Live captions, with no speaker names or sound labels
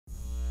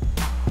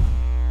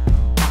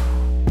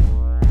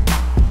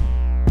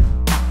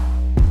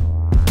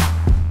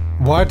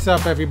What's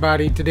up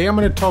everybody? Today I'm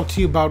going to talk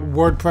to you about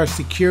WordPress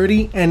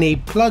security and a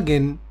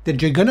plugin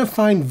that you're going to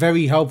find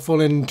very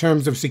helpful in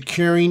terms of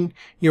securing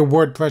your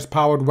WordPress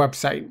powered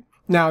website.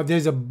 Now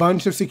there's a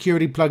bunch of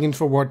security plugins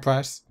for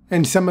WordPress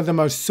and some of them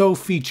are so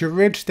feature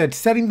rich that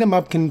setting them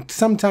up can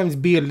sometimes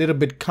be a little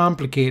bit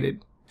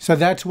complicated. So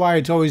that's why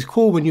it's always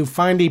cool when you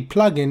find a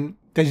plugin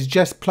that's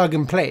just plug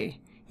and play.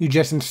 You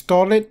just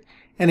install it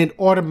and it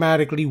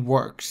automatically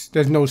works.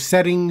 There's no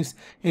settings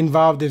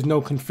involved, there's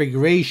no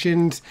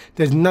configurations,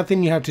 there's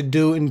nothing you have to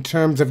do in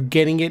terms of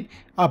getting it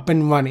up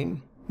and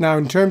running. Now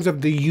in terms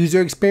of the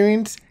user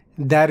experience,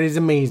 that is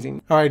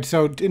amazing. Alright,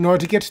 so in order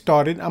to get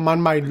started, I'm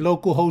on my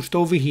local host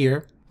over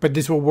here, but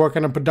this will work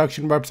on a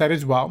production website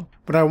as well.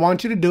 What I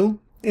want you to do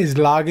is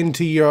log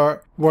into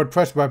your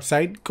WordPress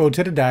website, go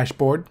to the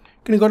dashboard,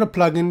 we're going to go to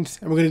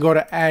plugins, and we're going to go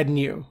to add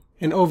new.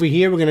 And over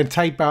here, we're going to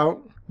type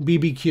out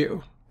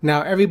BBQ.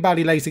 Now,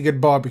 everybody likes a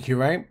good barbecue,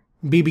 right?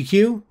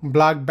 BBQ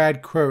Block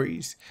Bad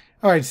Queries.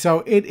 All right,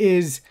 so it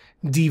is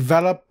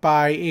developed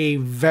by a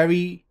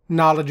very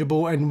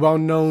knowledgeable and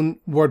well-known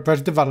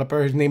WordPress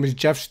developer. His name is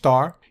Jeff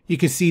Starr. You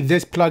can see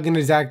this plugin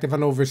is active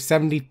on over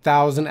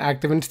 70,000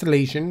 active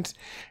installations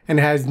and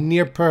has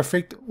near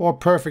perfect or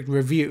perfect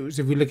reviews.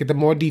 If we look at the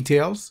more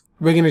details,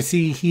 we're going to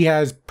see he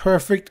has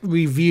perfect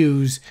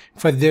reviews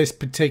for this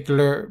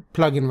particular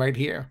plugin right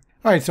here.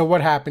 All right, so what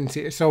happens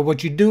here? So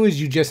what you do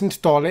is you just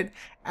install it,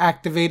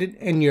 activate it,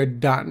 and you're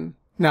done.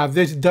 Now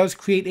this does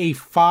create a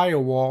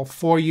firewall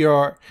for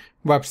your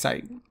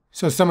website.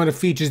 So some of the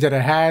features that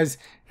it has,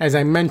 as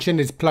I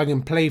mentioned, is plug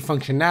and play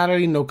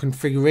functionality, no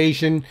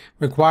configuration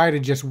required.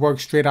 It just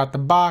works straight out the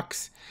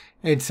box.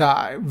 It's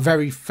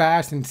very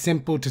fast and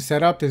simple to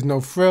set up. There's no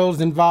frills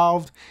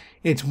involved.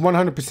 It's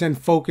 100%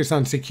 focused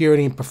on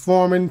security and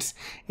performance.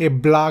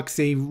 It blocks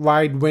a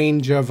wide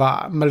range of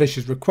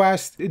malicious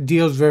requests. It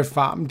deals with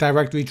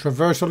directory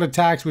traversal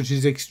attacks, which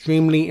is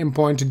extremely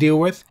important to deal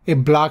with.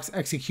 It blocks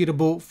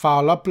executable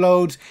file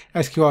uploads,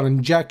 SQL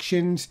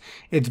injections.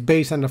 It's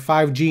based on the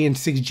 5G and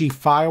 6G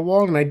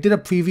firewall. And I did a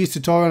previous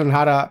tutorial on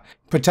how to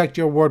protect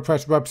your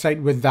WordPress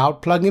website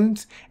without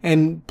plugins.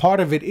 And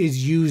part of it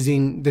is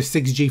using the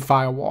 6G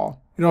firewall.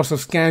 It also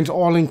scans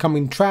all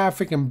incoming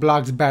traffic and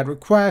blocks bad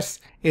requests.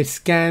 It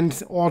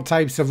scans all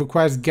types of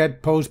requests,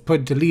 get, post,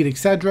 put, delete,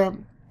 etc.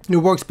 It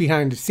works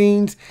behind the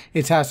scenes.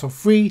 It's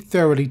hassle-free,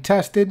 thoroughly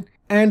tested,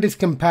 and it's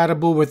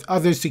compatible with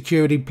other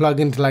security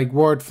plugins like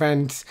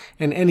WordFence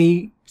and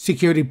any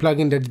security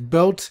plugin that's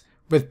built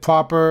with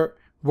proper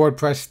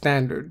WordPress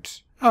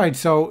standards. Alright,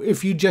 so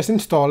if you just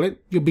install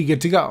it, you'll be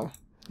good to go.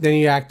 Then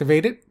you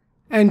activate it,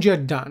 and you're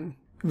done.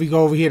 If we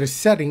go over here to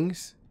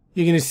settings,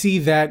 you're going to see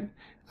that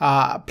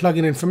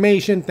plugin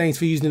information. Thanks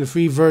for using the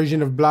free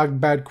version of Block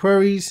Bad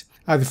Queries.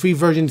 The free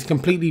version is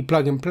completely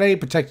plug and play,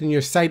 protecting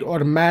your site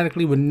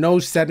automatically with no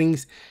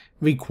settings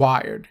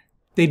required.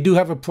 They do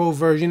have a pro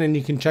version and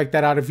you can check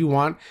that out if you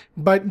want,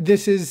 but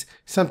this is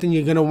something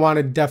you're going to want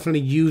to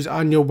definitely use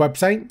on your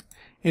website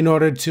in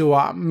order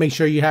to make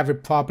sure you have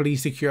it properly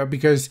secure,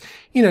 because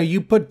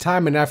you put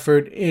time and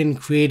effort in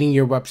creating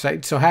your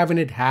website. So having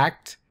it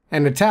hacked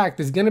and attacked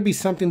is going to be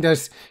something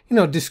that's,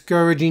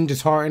 discouraging,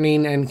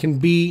 disheartening, and can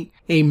be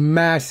a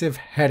massive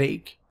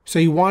headache. So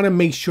you want to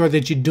make sure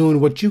that you're doing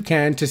what you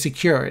can to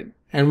secure it.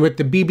 And with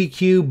the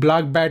BBQ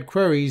Block Bad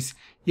Queries,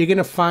 you're going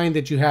to find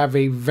that you have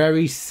a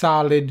very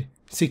solid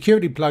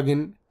security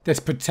plugin that's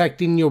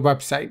protecting your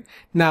website.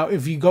 Now,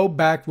 if you go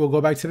back, we'll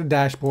go back to the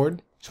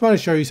dashboard. Just want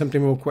to show you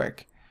something real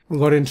quick. We'll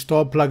go to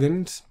install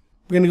plugins.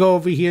 We're going to go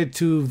over here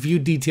to view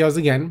details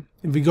again.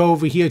 If we go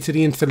over here to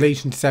the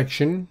installation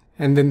section,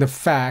 and then the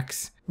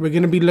facts, we're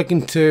going to be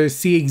looking to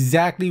see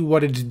exactly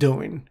what it's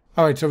doing.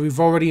 All right, so we've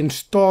already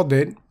installed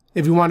it.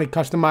 If you want to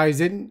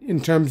customize it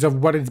in terms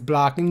of what it's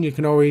blocking, you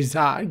can always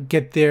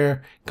get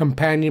their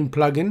companion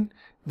plugin,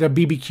 the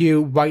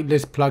BBQ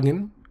whitelist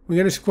plugin. We're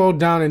going to scroll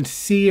down and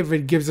see if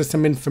it gives us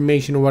some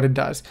information on what it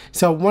does.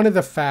 So one of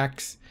the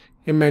facts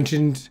it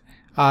mentions,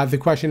 the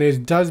question is,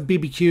 does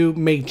BBQ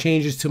make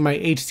changes to my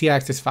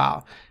htaccess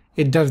file?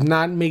 It does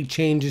not make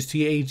changes to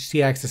your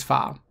htaccess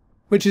file,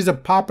 which is a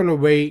popular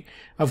way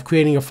of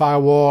creating a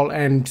firewall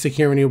and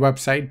securing your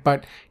website.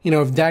 But,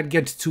 if that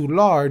gets too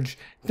large,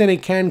 then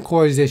it can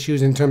cause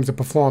issues in terms of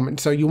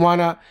performance. So you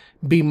want to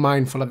be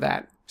mindful of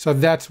that. So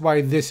that's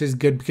why this is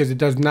good, because it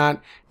does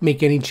not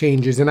make any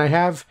changes. And I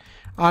have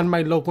on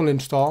my local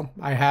install,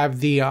 I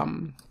have the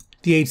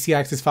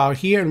htaccess file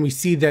here, and we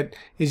see that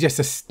it's just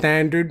a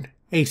standard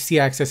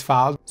htaccess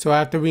file. So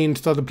after we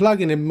install the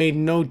plugin, it made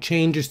no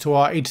changes to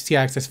our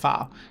htaccess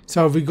file.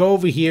 So if we go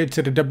over here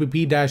to the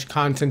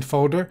wp-content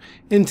folder,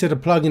 into the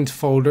plugins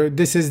folder,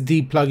 this is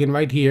the plugin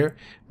right here,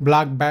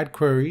 Block Bad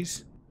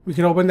Queries. We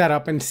can open that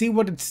up and see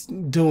what it's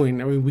doing.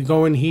 I mean, we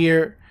go in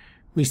here,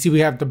 we see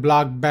we have the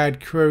block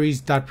bad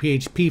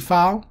queries.php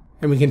file,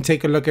 and we can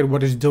take a look at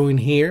what it's doing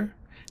here.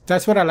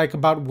 That's what I like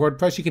about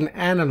WordPress. You can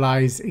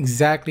analyze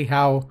exactly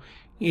how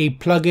a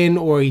plugin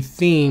or a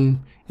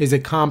theme is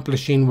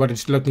accomplishing what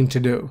it's looking to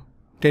do.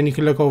 Then you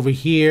can look over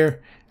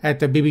here at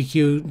the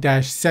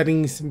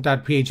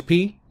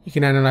bbq-settings.php. You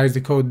can analyze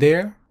the code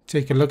there,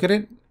 take a look at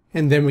it,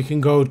 And then we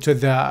can go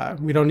to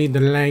we don't need the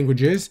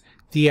languages,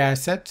 the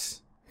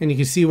assets, and you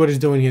can see what it's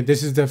doing here.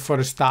 This is for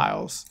the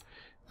styles.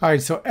 All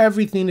right, so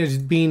everything is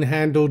being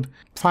handled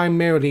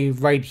primarily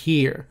right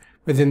here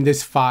within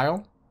this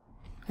file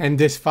and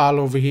this file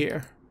over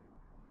here.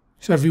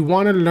 So if you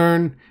want to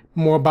learn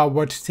more about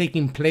what's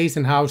taking place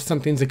and how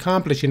something's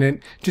accomplishing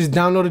it, just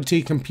download it to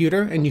your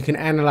computer and you can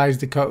analyze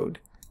the code.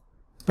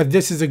 But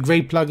this is a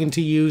great plugin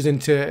to use and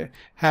to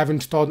have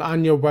installed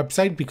on your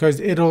website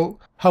because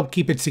it'll help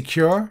keep it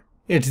secure.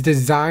 It's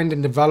designed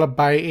and developed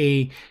by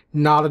a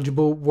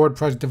knowledgeable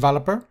WordPress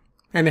developer,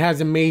 and it has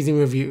amazing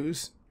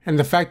reviews. And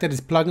the fact that it's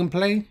plug and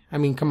play, I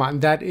mean, come on,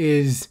 that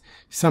is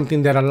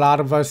something that a lot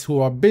of us who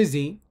are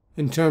busy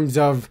in terms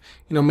of,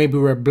 maybe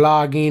we're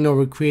blogging or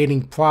we're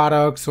creating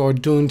products or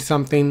doing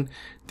something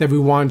that we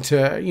want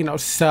to,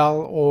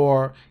 sell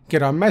or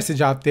get our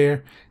message out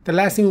there. The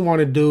last thing we want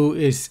to do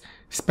is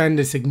spend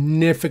a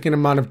significant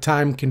amount of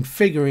time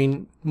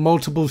configuring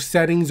multiple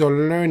settings or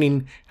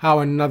learning how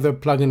another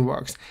plugin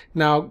works.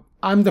 Now,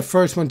 I'm the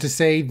first one to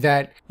say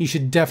that you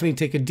should definitely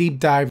take a deep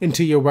dive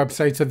into your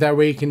website so that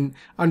way you can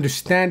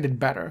understand it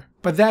better.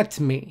 But that's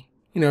me.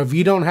 If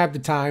you don't have the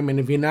time and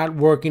if you're not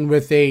working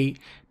with a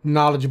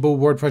knowledgeable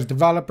WordPress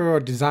developer or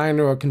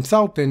designer or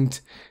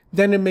consultant,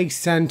 then it makes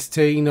sense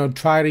to,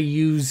 try to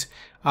use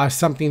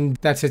something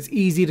that's as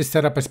easy to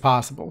set up as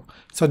possible.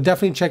 So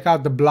definitely check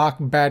out the Block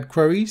Bad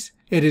Queries.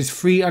 It is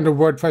free under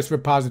WordPress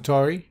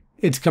repository.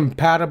 It's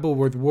compatible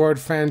with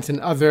WordFence and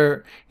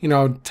other,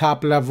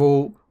 top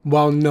level,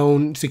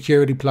 well-known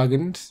security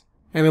plugins.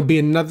 And it'll be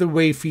another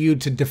way for you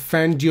to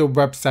defend your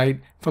website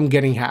from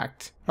getting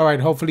hacked. All right,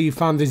 hopefully you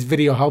found this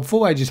video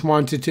helpful. I just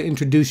wanted to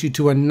introduce you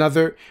to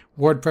another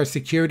WordPress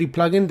security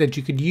plugin that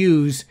you could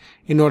use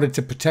in order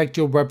to protect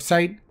your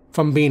website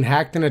from being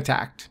hacked and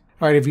attacked.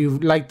 All right, if you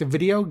liked the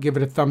video, give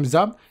it a thumbs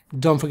up.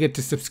 Don't forget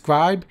to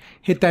subscribe,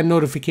 hit that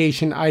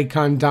notification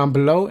icon down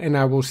below, and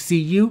I will see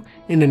you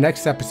in the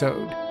next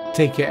episode.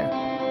 Take care.